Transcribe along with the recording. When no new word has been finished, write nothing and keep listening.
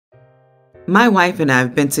My wife and I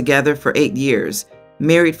have been together for 8 years,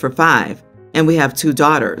 married for 5, and we have 2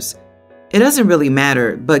 daughters. It doesn't really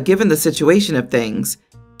matter, but given the situation of things,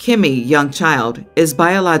 Kimmy, young child, is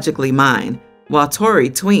biologically mine, while Tori,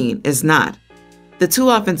 tween, is not. The two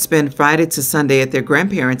often spend Friday to Sunday at their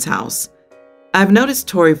grandparents' house. I've noticed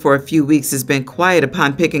Tori for a few weeks has been quiet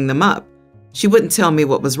upon picking them up. She wouldn't tell me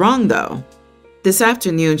what was wrong, though. This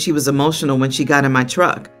afternoon, she was emotional when she got in my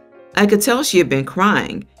truck. I could tell she had been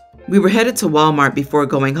crying. We were headed to Walmart before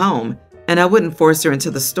going home, and I wouldn't force her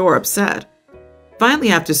into the store upset. Finally,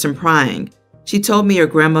 after some prying, she told me her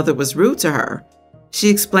grandmother was rude to her. She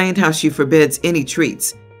explained how she forbids any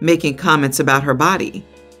treats, making comments about her body.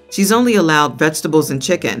 She's only allowed vegetables and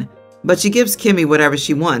chicken, but she gives Kimmy whatever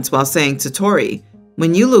she wants while saying to Tori,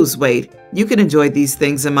 "When you lose weight, you can enjoy these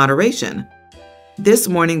things in moderation." This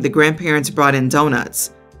morning, the grandparents brought in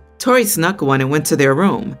donuts. Tori snuck one and went to their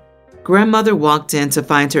room. Grandmother walked in to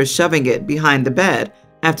find her shoving it behind the bed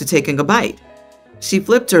after taking a bite. She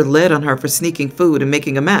flipped her lid on her for sneaking food and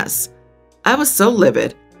making a mess. I was so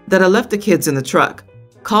livid that I left the kids in the truck,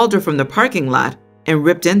 called her from the parking lot, and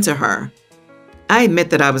ripped into her. I admit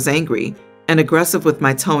that I was angry and aggressive with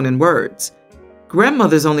my tone and words.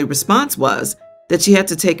 Grandmother's only response was that she had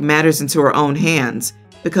to take matters into her own hands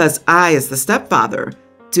because I, as the stepfather,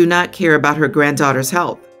 do not care about her granddaughter's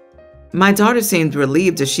health. My daughter seemed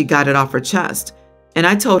relieved as she got it off her chest, and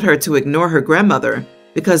I told her to ignore her grandmother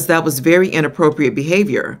because that was very inappropriate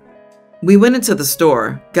behavior. We went into the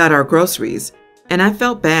store, got our groceries, and I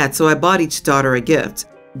felt bad, so I bought each daughter a gift,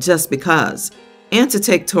 just because, and to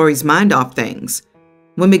take Tori's mind off things.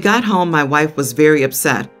 When we got home, my wife was very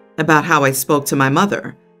upset about how I spoke to my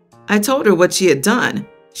mother. I told her what she had done.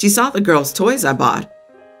 She saw the girls' toys I bought.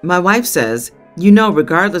 My wife says, "You know,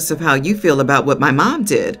 regardless of how you feel about what my mom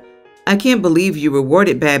did, I can't believe you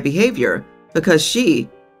rewarded bad behavior because she,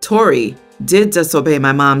 Tori, did disobey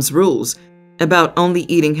my mom's rules about only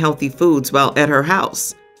eating healthy foods while at her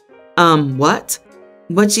house." What?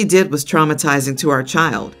 What she did was traumatizing to our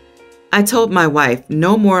child. I told my wife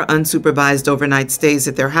no more unsupervised overnight stays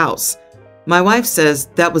at their house. My wife says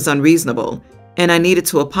that was unreasonable, and I needed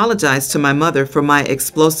to apologize to my mother for my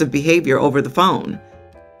explosive behavior over the phone.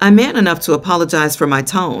 I'm man enough to apologize for my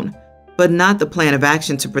tone, but not the plan of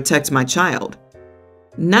action to protect my child.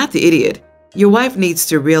 Not the idiot. Your wife needs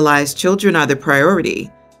to realize children are the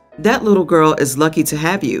priority. That little girl is lucky to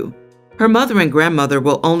have you. Her mother and grandmother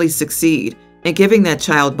will only succeed in giving that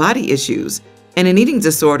child body issues and an eating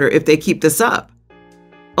disorder if they keep this up.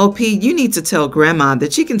 OP, you need to tell Grandma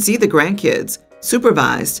that she can see the grandkids,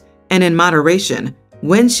 supervised and in moderation,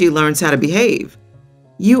 when she learns how to behave.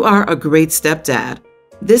 You are a great stepdad.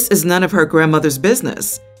 This is none of her grandmother's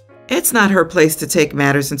business. It's not her place to take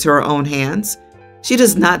matters into her own hands. She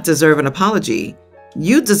does not deserve an apology.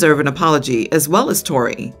 You deserve an apology as well as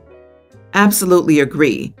Tori. Absolutely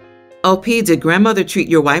agree. OP, did grandmother treat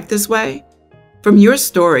your wife this way? From your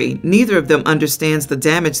story, neither of them understands the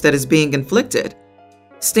damage that is being inflicted.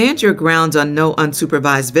 Stand your ground on no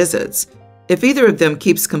unsupervised visits. If either of them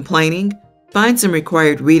keeps complaining, find some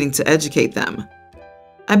required reading to educate them.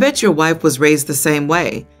 I bet your wife was raised the same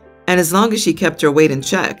way, and as long as she kept her weight in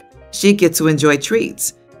check, she'd get to enjoy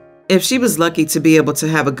treats. If she was lucky to be able to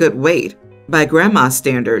have a good weight, by grandma's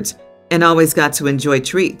standards, and always got to enjoy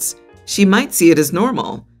treats, she might see it as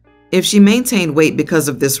normal. If she maintained weight because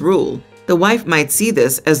of this rule, the wife might see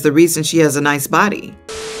this as the reason she has a nice body.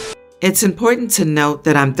 It's important to note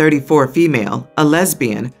that I'm 34 female, a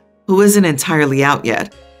lesbian, who isn't entirely out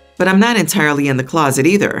yet, but I'm not entirely in the closet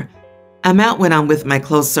either. I'm out when I'm with my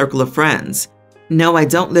close circle of friends. No, I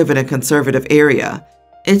don't live in a conservative area.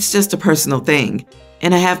 It's just a personal thing,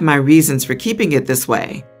 and I have my reasons for keeping it this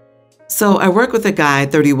way. So I work with a guy,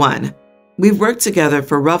 31. We've worked together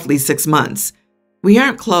for roughly 6 months. We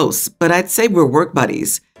aren't close, but I'd say we're work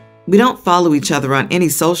buddies. We don't follow each other on any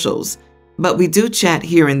socials, but we do chat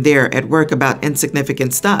here and there at work about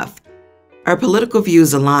insignificant stuff. Our political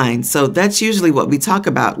views align, so that's usually what we talk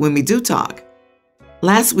about when we do talk.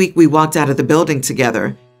 Last week, we walked out of the building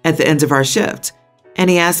together at the end of our shift, and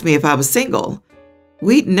he asked me if I was single.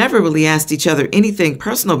 We'd never really asked each other anything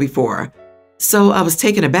personal before, so I was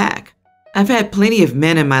taken aback. I've had plenty of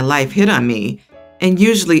men in my life hit on me, and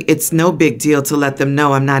usually it's no big deal to let them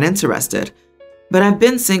know I'm not interested. But I've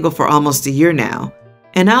been single for almost a year now,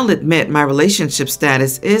 and I'll admit my relationship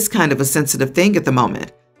status is kind of a sensitive thing at the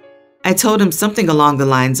moment. I told him something along the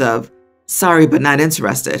lines of, "Sorry, but not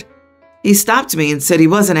interested." He stopped me and said he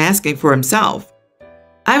wasn't asking for himself.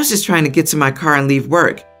 I was just trying to get to my car and leave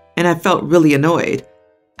work, and I felt really annoyed.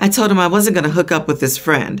 I told him I wasn't going to hook up with his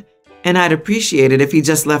friend, and I'd appreciate it if he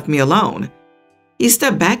just left me alone. He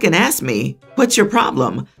stepped back and asked me, "What's your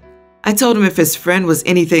problem?" I told him if his friend was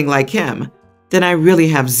anything like him, then I really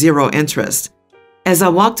have zero interest. As I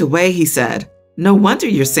walked away, he said, "No wonder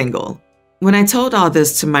you're single." When I told all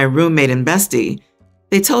this to my roommate and bestie,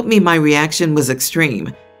 they told me my reaction was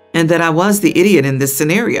extreme and that I was the idiot in this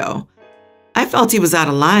scenario. I felt he was out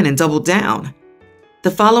of line and doubled down.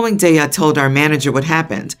 The following day, I told our manager what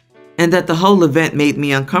happened and that the whole event made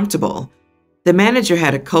me uncomfortable. The manager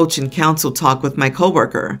had a coach and counsel talk with my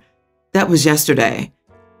coworker. That was yesterday.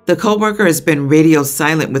 The coworker has been radio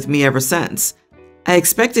silent with me ever since. I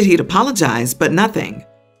expected he'd apologize, but nothing.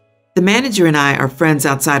 The manager and I are friends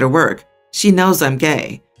outside of work. She knows I'm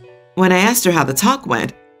gay. When I asked her how the talk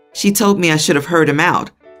went, she told me I should have heard him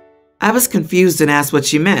out. I was confused and asked what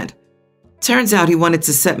she meant. Turns out he wanted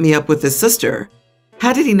to set me up with his sister.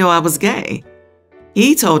 How did he know I was gay?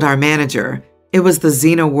 He told our manager it was the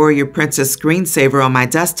Xena Warrior Princess screensaver on my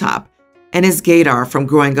desktop and his gaydar from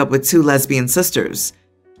growing up with two lesbian sisters.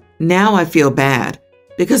 Now I feel bad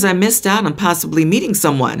because I missed out on possibly meeting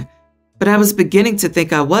someone, but I was beginning to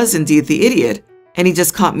think I was indeed the idiot and he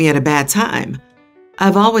just caught me at a bad time.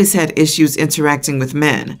 I've always had issues interacting with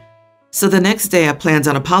men, so the next day I planned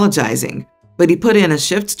on apologizing, but he put in a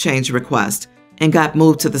shift change request and got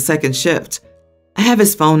moved to the second shift. I have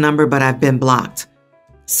his phone number, but I've been blocked.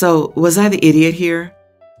 So, was I the idiot here?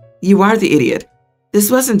 You are the idiot. This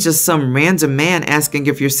wasn't just some random man asking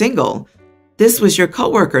if you're single. This was your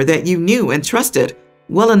coworker that you knew and trusted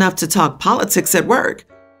well enough to talk politics at work.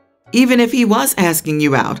 Even if he was asking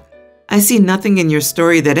you out, I see nothing in your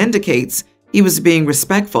story that indicates he was being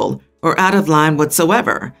respectful or out of line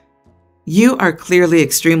whatsoever. You are clearly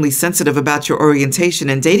extremely sensitive about your orientation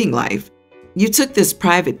and dating life. You took this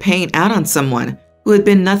private pain out on someone who had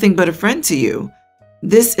been nothing but a friend to you.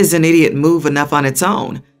 This is an idiot move enough on its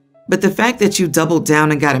own, but the fact that you doubled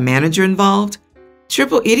down and got a manager involved?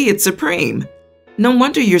 Triple idiot supreme. No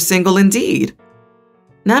wonder you're single indeed.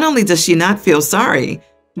 Not only does she not feel sorry,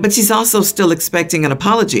 but she's also still expecting an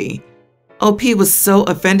apology. OP was so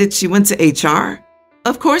offended she went to HR.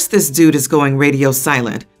 Of course this dude is going radio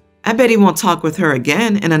silent. I bet he won't talk with her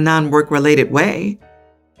again in a non-work related way.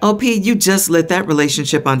 OP, you just lit that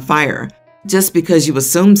relationship on fire just because you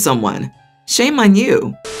assumed someone. Shame on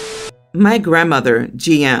you. My grandmother,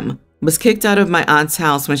 GM, was kicked out of my aunt's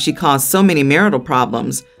house when she caused so many marital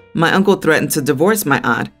problems. My uncle threatened to divorce my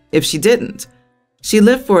aunt if she didn't. She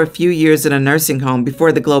lived for a few years in a nursing home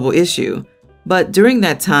before the global issue, but during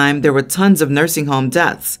that time there were tons of nursing home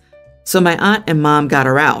deaths, so my aunt and mom got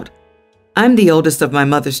her out. I'm the oldest of my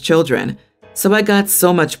mother's children, so I got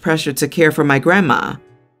so much pressure to care for my grandma.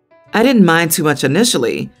 I didn't mind too much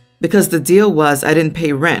initially because the deal was I didn't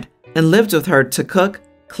pay rent and lived with her to cook,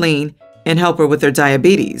 clean, and help her with her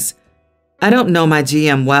diabetes. I don't know my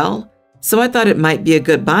GM well, so I thought it might be a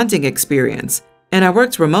good bonding experience, and I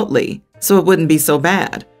worked remotely, so it wouldn't be so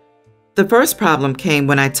bad. The first problem came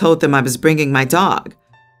when I told them I was bringing my dog.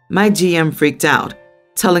 My GM freaked out,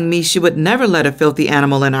 telling me she would never let a filthy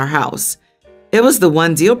animal in our house. It was the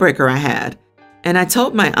one deal breaker I had, and I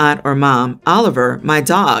told my aunt or mom, Oliver, my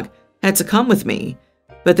dog, had to come with me,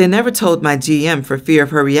 but they never told my GM for fear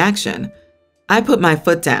of her reaction. I put my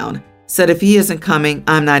foot down, said if he isn't coming,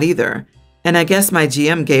 I'm not either, and I guess my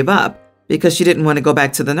GM gave up because she didn't want to go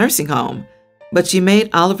back to the nursing home, but she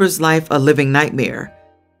made Oliver's life a living nightmare.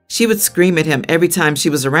 She would scream at him every time she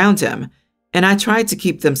was around him, and I tried to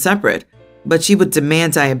keep them separate, but she would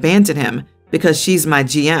demand I abandon him because she's my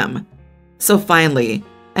GM. So finally,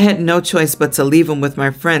 I had no choice but to leave him with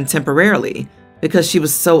my friend temporarily because she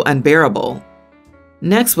was so unbearable.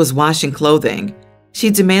 Next was washing clothing. She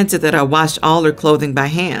demanded that I wash all her clothing by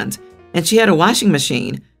hand, and she had a washing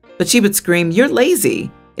machine, but she would scream, "You're lazy,"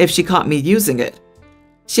 if she caught me using it.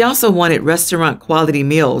 She also wanted restaurant quality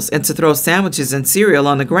meals and to throw sandwiches and cereal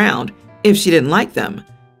on the ground if she didn't like them.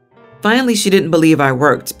 Finally, she didn't believe I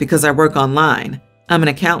worked because I work online. I'm an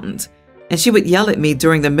accountant, and she would yell at me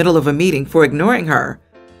during the middle of a meeting for ignoring her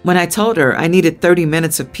when I told her I needed 30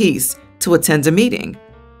 minutes of peace to attend a meeting.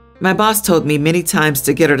 My boss told me many times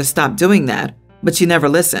to get her to stop doing that, but she never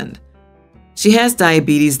listened. She has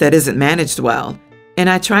diabetes that isn't managed well, and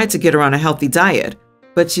I tried to get her on a healthy diet,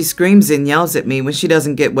 but she screams and yells at me when she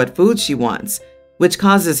doesn't get what food she wants, which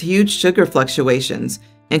causes huge sugar fluctuations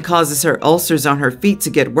and causes her ulcers on her feet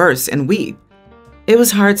to get worse and weep. It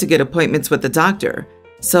was hard to get appointments with the doctor,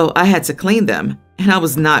 so I had to clean them, and I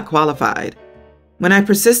was not qualified. When I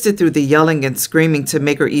persisted through the yelling and screaming to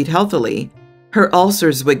make her eat healthily, her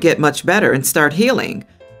ulcers would get much better and start healing.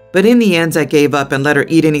 But in the end, I gave up and let her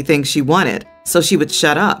eat anything she wanted so she would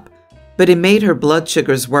shut up. But it made her blood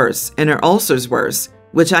sugars worse and her ulcers worse,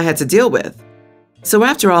 which I had to deal with. So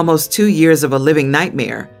after almost 2 years of a living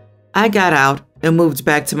nightmare, I got out and moved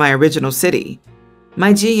back to my original city.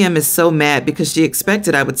 My GM is so mad because she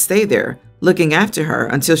expected I would stay there, looking after her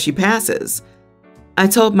until she passes. I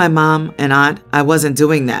told my mom and aunt I wasn't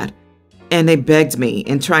doing that, and they begged me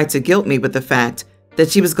and tried to guilt me with the fact that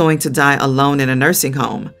she was going to die alone in a nursing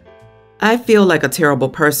home. I feel like a terrible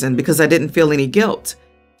person because I didn't feel any guilt.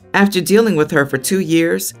 After dealing with her for 2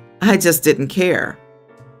 years, I just didn't care.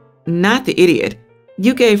 Not the idiot.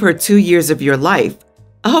 You gave her 2 years of your life.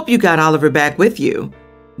 I hope you got Oliver back with you.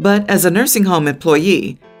 But as a nursing home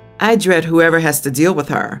employee, I dread whoever has to deal with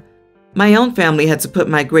her. My own family had to put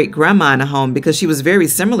my great-grandma in a home because she was very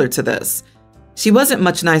similar to this. She wasn't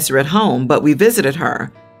much nicer at home, but we visited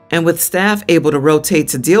her, and with staff able to rotate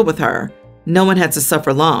to deal with her, no one had to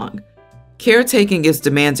suffer long. Caretaking is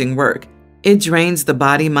demanding work. It drains the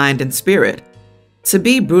body, mind, and spirit. To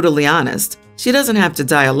be brutally honest, she doesn't have to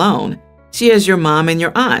die alone. She has your mom and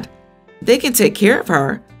your aunt. They can take care of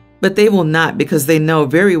her, but they will not because they know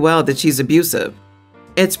very well that she's abusive.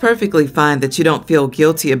 It's perfectly fine that you don't feel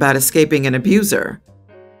guilty about escaping an abuser.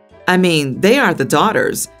 I mean, they are the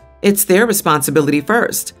daughters. It's their responsibility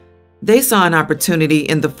first. They saw an opportunity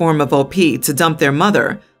in the form of OP to dump their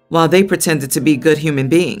mother while they pretended to be good human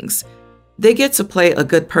beings. They get to play a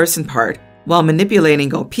good person part while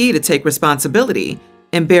manipulating OP to take responsibility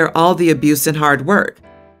and bear all the abuse and hard work.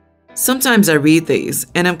 Sometimes I read these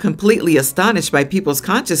and I'm completely astonished by people's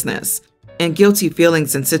consciousness and guilty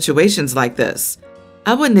feelings in situations like this.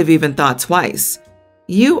 I wouldn't have even thought twice.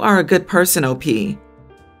 You are a good person, OP.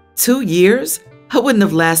 2 years? I wouldn't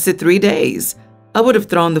have lasted 3 days. I would have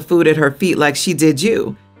thrown the food at her feet like she did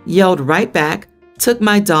you, yelled right back, took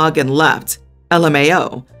my dog and left.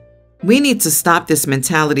 LMAO. We need to stop this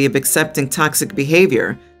mentality of accepting toxic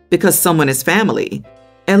behavior because someone is family.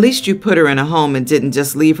 At least you put her in a home and didn't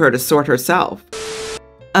just leave her to sort herself.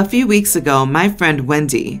 A few weeks ago, my friend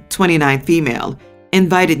Wendy, 29 female,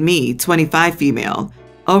 invited me, 25 female,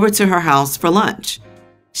 over to her house for lunch.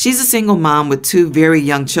 She's a single mom with 2 very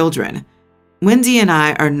young children. Wendy and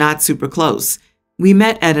I are not super close. We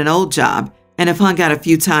met at an old job and have hung out a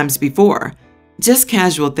few times before, just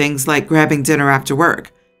casual things like grabbing dinner after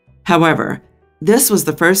work. However, this was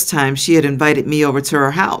the first time she had invited me over to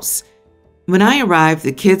her house. When I arrived,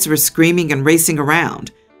 the kids were screaming and racing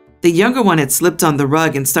around. The younger one had slipped on the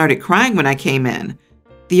rug and started crying when I came in.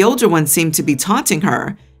 The older one seemed to be taunting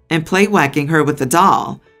her and play-whacking her with the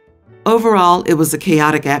doll. Overall, it was a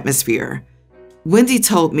chaotic atmosphere. Wendy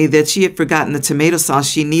told me that she had forgotten the tomato sauce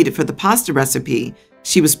she needed for the pasta recipe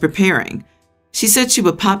she was preparing. She said she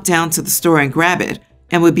would pop down to the store and grab it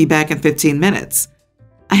and would be back in 15 minutes.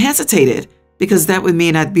 I hesitated because that would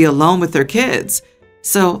mean I'd be alone with her kids.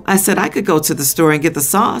 So I said I could go to the store and get the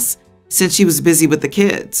sauce since she was busy with the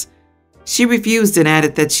kids. She refused and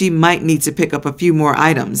added that she might need to pick up a few more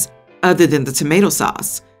items other than the tomato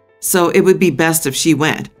sauce, so it would be best if she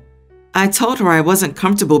went. I told her I wasn't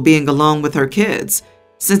comfortable being alone with her kids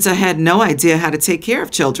since I had no idea how to take care of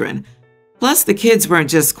children. Plus, the kids weren't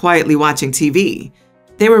just quietly watching TV.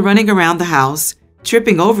 They were running around the house,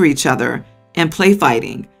 tripping over each other, and play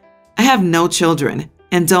fighting. I have no children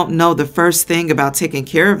and don't know the first thing about taking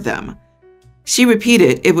care of them. She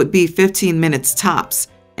repeated it would be 15 minutes tops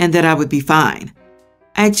and that I would be fine.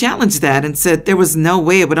 I challenged that and said there was no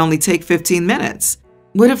way it would only take 15 minutes.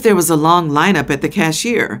 What if there was a long lineup at the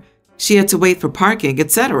cashier? She had to wait for parking,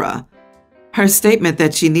 etc. Her statement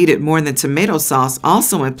that she needed more than tomato sauce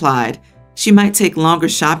also implied she might take longer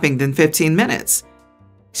shopping than 15 minutes.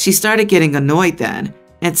 She started getting annoyed then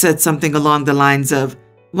and said something along the lines of,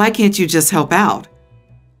 "Why can't you just help out?"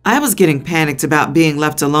 I was getting panicked about being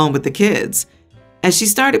left alone with the kids. As she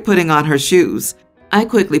started putting on her shoes, I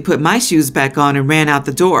quickly put my shoes back on and ran out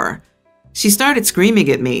the door. She started screaming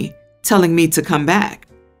at me, telling me to come back.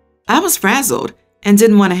 I was frazzled and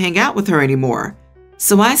didn't want to hang out with her anymore.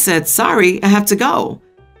 So I said, "Sorry, I have to go,"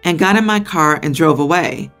 and got in my car and drove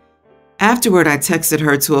away. Afterward, I texted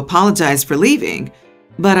her to apologize for leaving,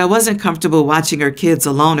 but I wasn't comfortable watching her kids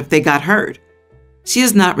alone if they got hurt. She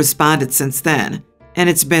has not responded since then, and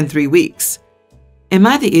it's been 3 weeks. Am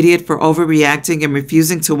I the idiot for overreacting and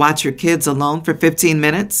refusing to watch her kids alone for 15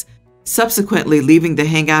 minutes, subsequently leaving the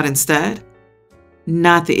hangout instead?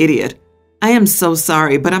 Not the idiot. I am so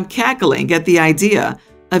sorry, but I'm cackling at the idea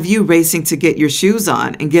of you racing to get your shoes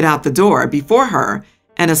on and get out the door before her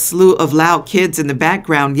and a slew of loud kids in the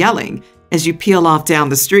background yelling as you peel off down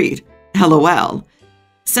the street. LOL.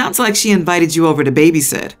 Sounds like she invited you over to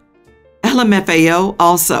babysit. LMFAO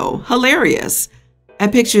also. Hilarious. I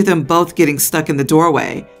picture them both getting stuck in the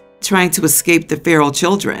doorway, trying to escape the feral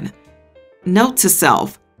children. Note to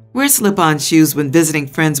self, Wear slip-on shoes when visiting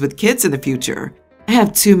friends with kids in the future. I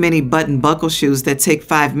have too many button-buckle shoes that take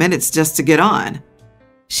 5 minutes just to get on.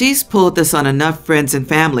 She's pulled this on enough friends and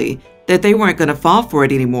family that they weren't going to fall for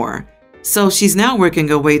it anymore. So she's now working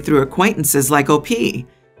her way through acquaintances like OP.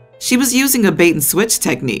 She was using a bait-and-switch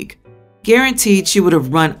technique. Guaranteed she would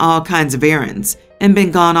have run all kinds of errands and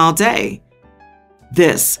been gone all day.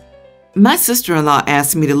 My sister-in-law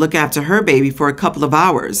asked me to look after her baby for a couple of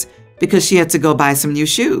hours because she had to go buy some new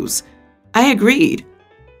shoes. I agreed.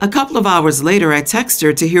 A couple of hours later, I text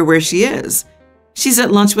her to hear where she is. She's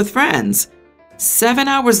at lunch with friends. 7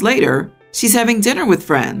 hours later, she's having dinner with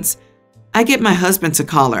friends. I get my husband to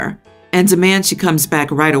call her and demand she comes back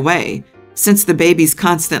right away since the baby's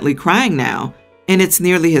constantly crying now and it's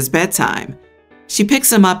nearly his bedtime. She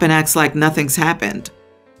picks him up and acts like nothing's happened.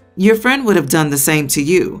 Your friend would have done the same to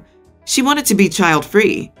you. She wanted to be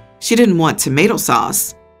child-free. She didn't want tomato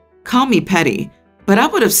sauce. Call me petty, but I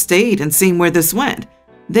would have stayed and seen where this went,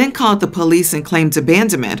 then called the police and claimed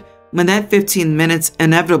abandonment when that 15 minutes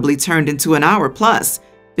inevitably turned into an hour plus,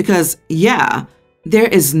 because, yeah, there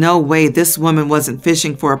is no way this woman wasn't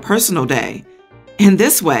fishing for a personal day. And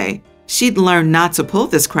this way, she'd learn not to pull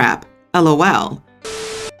this crap, LOL.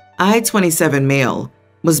 I, 27 male,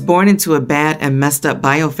 was born into a bad and messed up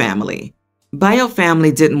bio family. Bio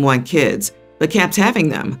family didn't want kids, but kept having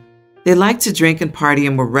them. They liked to drink and party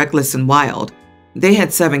and were reckless and wild. They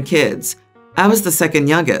had 7 kids. I was the second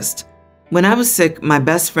youngest. When I was sick, my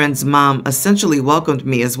best friend's mom essentially welcomed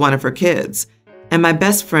me as one of her kids, and my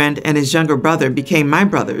best friend and his younger brother became my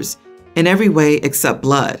brothers in every way except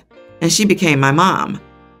blood, and she became my mom.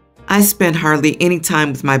 I spent hardly any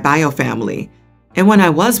time with my bio family, and when I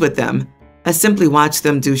was with them, I simply watched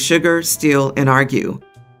them do sugar, steal, and argue.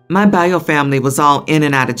 My bio family was all in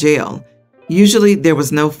and out of jail. Usually there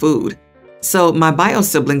was no food, so my bio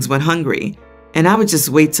siblings went hungry, and I would just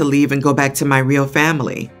wait to leave and go back to my real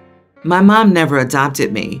family. My mom never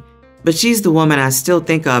adopted me, but she's the woman I still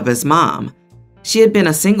think of as mom. She had been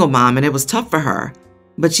a single mom and it was tough for her,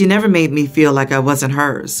 but she never made me feel like I wasn't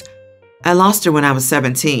hers. I lost her when I was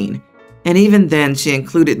 17, and even then she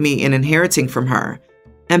included me in inheriting from her.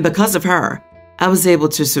 And because of her, I was able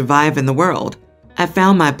to survive in the world. I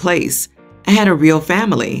found my place. I had a real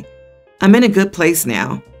family. I'm in a good place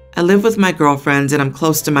now. I live with my girlfriends and I'm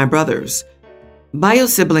close to my brothers. Bio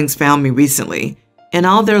siblings found me recently, and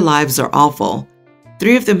all their lives are awful.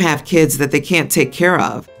 3 of them have kids that they can't take care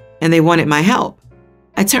of, and they wanted my help.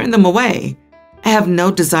 I turned them away. I have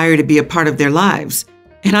no desire to be a part of their lives,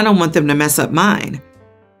 and I don't want them to mess up mine.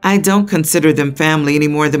 I don't consider them family any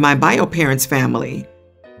more than my bio parents' family.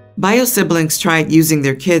 Bio siblings tried using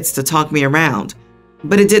their kids to talk me around,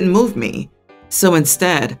 but it didn't move me. So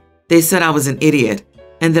instead, they said I was an idiot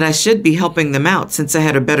and that I should be helping them out since I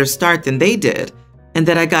had a better start than they did, and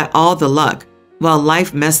that I got all the luck while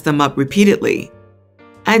life messed them up repeatedly.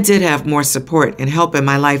 I did have more support and help in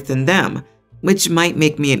my life than them, which might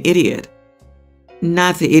make me an idiot.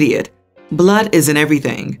 Not the idiot. Blood isn't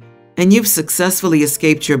everything, and you've successfully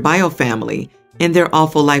escaped your bio family and their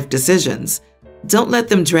awful life decisions. Don't let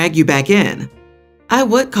them drag you back in. I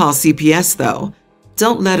would call CPS though.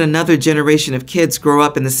 Don't let another generation of kids grow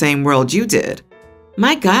up in the same world you did.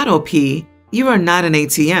 My God, OP, you are not an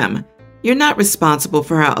ATM. You're not responsible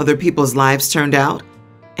for how other people's lives turned out,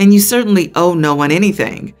 and you certainly owe no one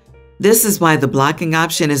anything. This is why the blocking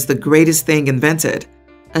option is the greatest thing invented.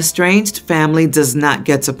 Estranged family does not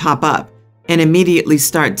get to pop up and immediately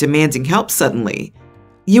start demanding help suddenly.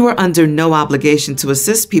 You are under no obligation to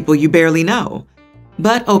assist people you barely know.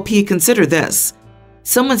 But OP, consider this.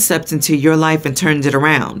 Someone stepped into your life and turned it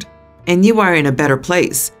around, and you are in a better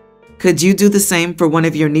place. Could you do the same for one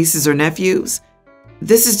of your nieces or nephews?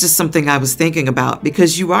 This is just something I was thinking about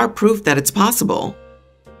because you are proof that it's possible.